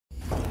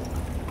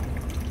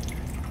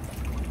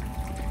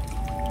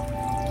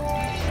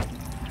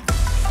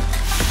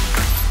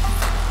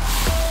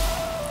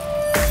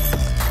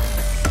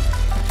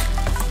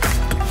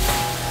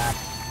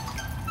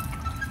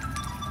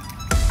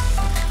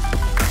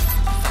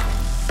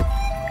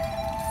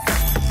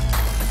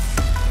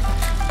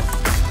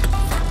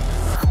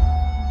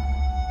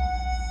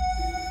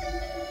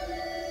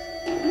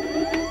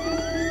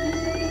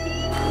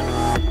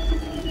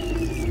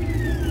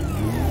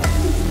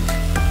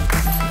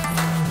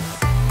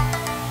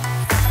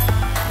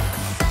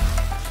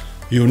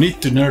You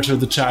need to nurture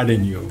the child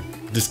in you.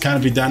 This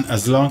can be done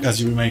as long as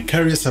you remain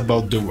curious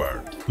about the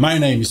world. My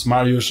name is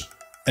Mariusz,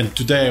 and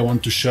today I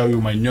want to show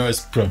you my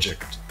newest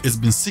project. It's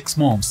been 6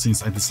 months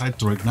since I decided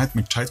to reignite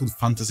my childhood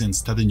fantasy and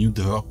study new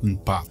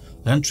development path,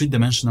 learn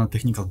 3-dimensional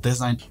technical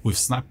design with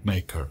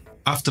Snapmaker.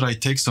 After I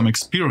take some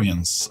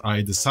experience,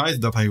 I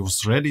decided that I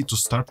was ready to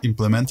start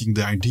implementing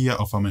the idea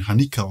of a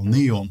mechanical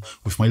neon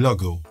with my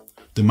logo.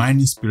 The main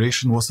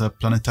inspiration was a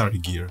planetary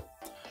gear.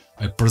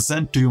 I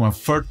present to you my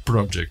third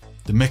project,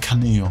 the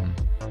Mecha Neon.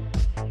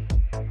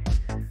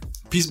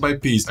 Piece by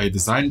piece I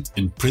designed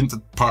and printed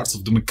parts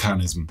of the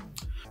mechanism.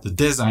 The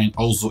design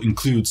also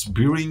includes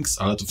bearings,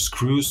 a lot of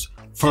screws,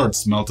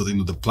 threads melted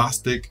into the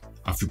plastic,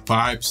 a few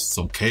pipes,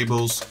 some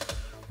cables.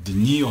 The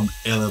neon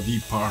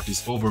LED part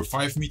is over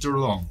 5 meters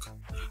long.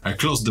 I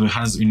closed the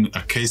mechanism in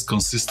a case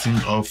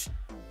consisting of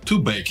 2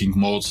 baking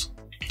molds.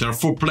 There are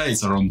 4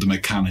 plates around the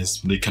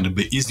mechanism. They can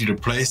be easily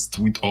replaced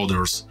with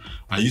others.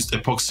 I used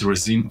epoxy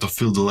resin to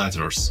fill the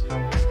letters.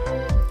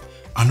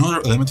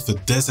 Another element of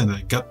the design that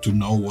I got to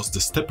know was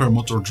the stepper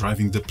motor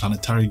driving the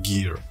planetary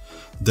gear.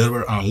 There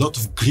were a lot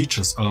of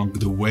glitches along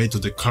the way to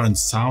the current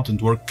sound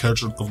and work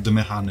culture of the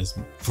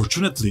mechanism.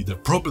 Fortunately, the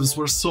problems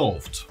were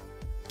solved.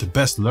 The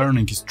best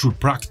learning is through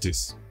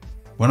practice.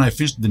 When I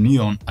finished the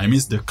neon, I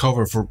missed the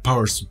cover for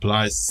power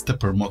supplies,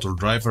 stepper motor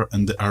driver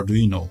and the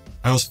Arduino.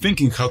 I was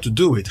thinking how to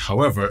do it,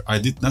 however, I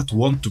did not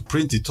want to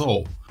print it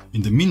all.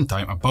 In the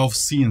meantime, I bought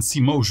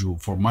CNC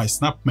module for my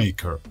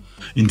Snapmaker.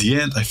 In the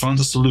end, I found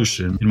a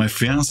solution in my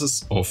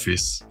fiance's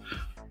office.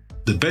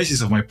 The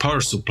basis of my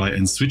power supply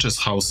and switches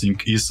housing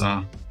is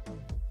a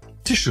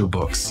tissue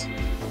box.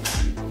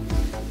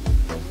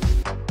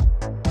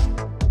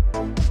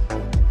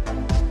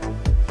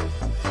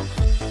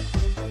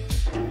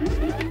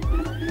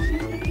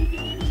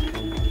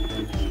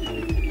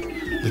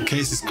 The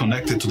case is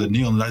connected to the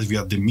neon light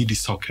via the MIDI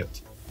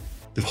socket.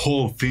 The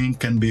whole thing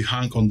can be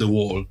hung on the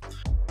wall.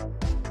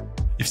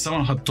 If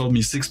someone had told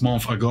me 6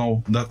 months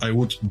ago that I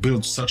would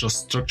build such a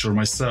structure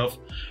myself,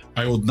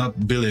 I would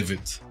not believe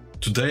it.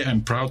 Today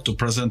I'm proud to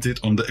present it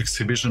on the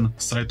exhibition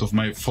site of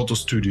my photo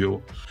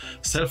studio.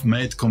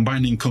 Self-made,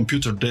 combining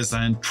computer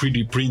design,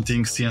 3D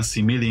printing,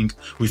 CNC milling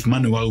with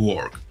manual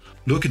work.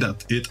 Looking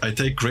at it, I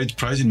take great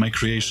pride in my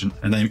creation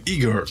and I'm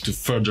eager to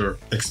further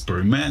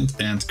experiment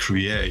and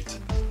create.